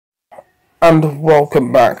and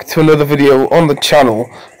welcome back to another video on the channel.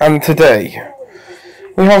 And today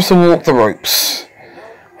we have some Walk the Ropes.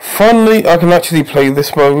 Finally I can actually play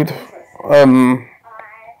this mode.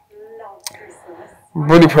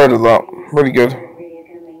 Really proud of that, really good.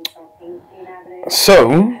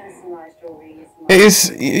 So it is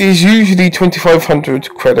usually 2,500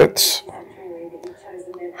 credits.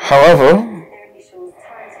 However,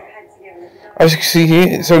 as you can see here,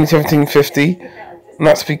 it's only 1750, and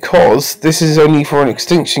that's because this is only for an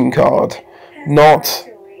extinction card, not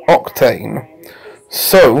Octane.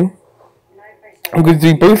 So I'm going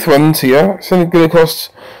to do both runs here. It's only going to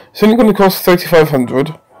cost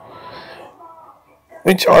 3,500,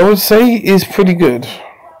 which I would say is pretty good.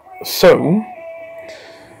 So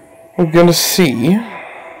we're going to see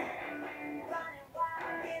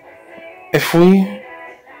if we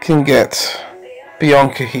can get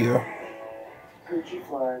Bianca here.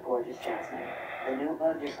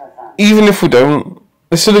 Even if we don't,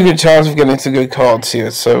 there's still a good chance of getting to good cards here,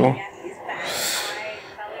 so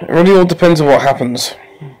it really all depends on what happens.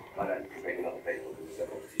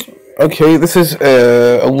 Okay, this is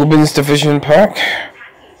a women's division pack.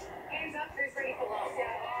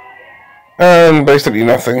 And basically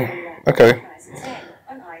nothing. Okay.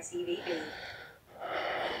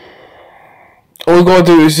 All we gotta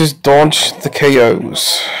do is just dodge the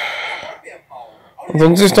KOs. As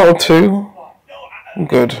long as it's not a 2.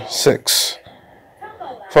 Good. 6.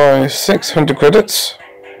 5, 600 credits.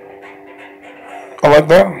 I like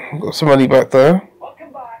that. Got some money back there.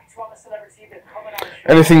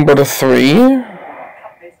 Anything but a 3.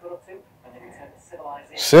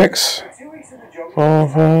 6. 4,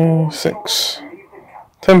 5, 6.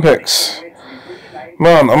 10 picks.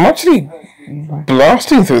 Man, I'm actually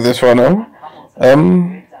blasting through this right now.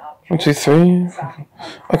 1, 2, 3.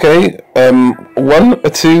 Okay, 1, a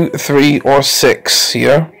 2, 3, or 6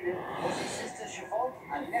 here.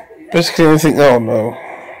 Basically anything. Oh no.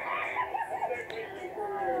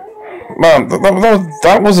 Man,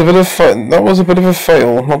 that was a bit of fun. That was a bit of a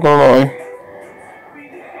fail, not gonna lie.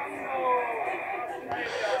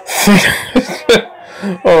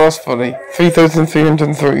 Oh, that's funny.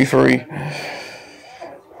 3,333.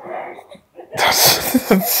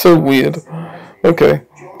 That's so weird. Okay.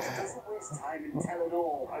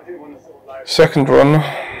 Second run. I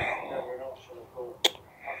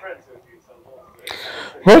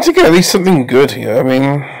want to get at least something good here. I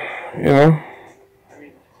mean, you know,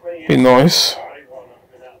 be nice.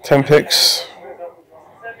 10 picks.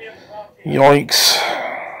 Yikes.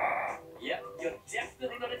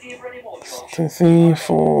 2, 3,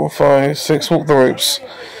 4, 5, 6. Walk the ropes.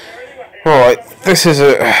 Alright, this is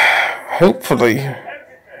it. Hopefully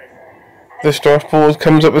this draft board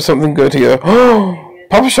comes up with something good here. Oh,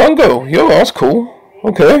 Papa Shango! Yo, that's cool.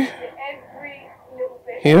 Okay.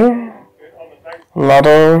 Here.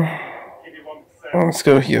 Ladder. Let's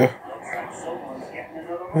go here.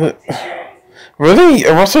 Really?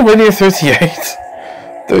 A WrestleMania 38?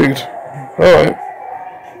 Dude. Alright.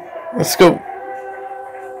 Let's go.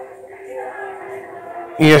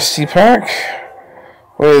 ESC pack.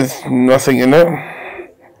 With nothing in it.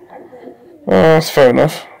 That's fair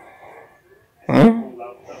enough.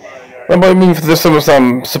 That might mean for the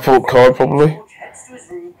SummerSlam support card, probably.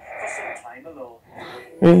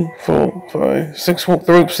 3, 4, 5, 6. Walk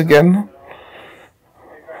the ropes again.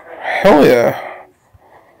 Hell yeah.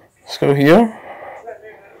 Let's go here.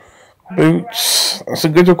 Boots. That's a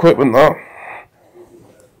good equipment, that.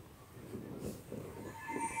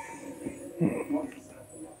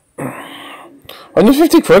 Under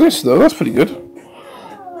 50 credits, though. That's pretty good.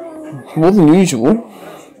 More than usual.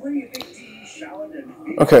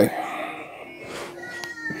 Okay.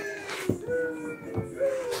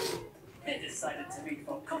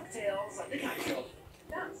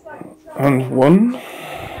 And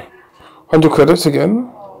 100 credits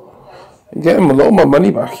again. Getting a lot of my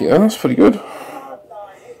money back here. That's pretty good.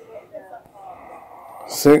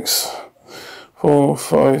 6, 4,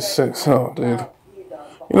 5, 6. Oh, dude.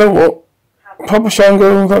 You know what? Papa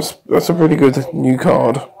Shango. That's a pretty good new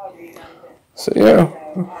card. So yeah.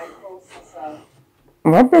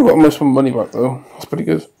 I'm happy I got most of my money back though. That's pretty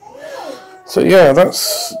good. So yeah,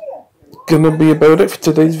 that's gonna be about it for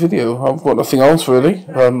today's video. I've got nothing else really.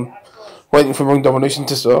 Waiting for Ring Domination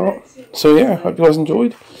to start. So yeah, hope you guys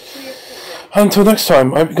enjoyed. Until next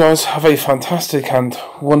time, I hope you guys have a fantastic and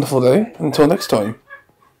wonderful day. Until next time,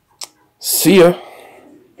 see ya.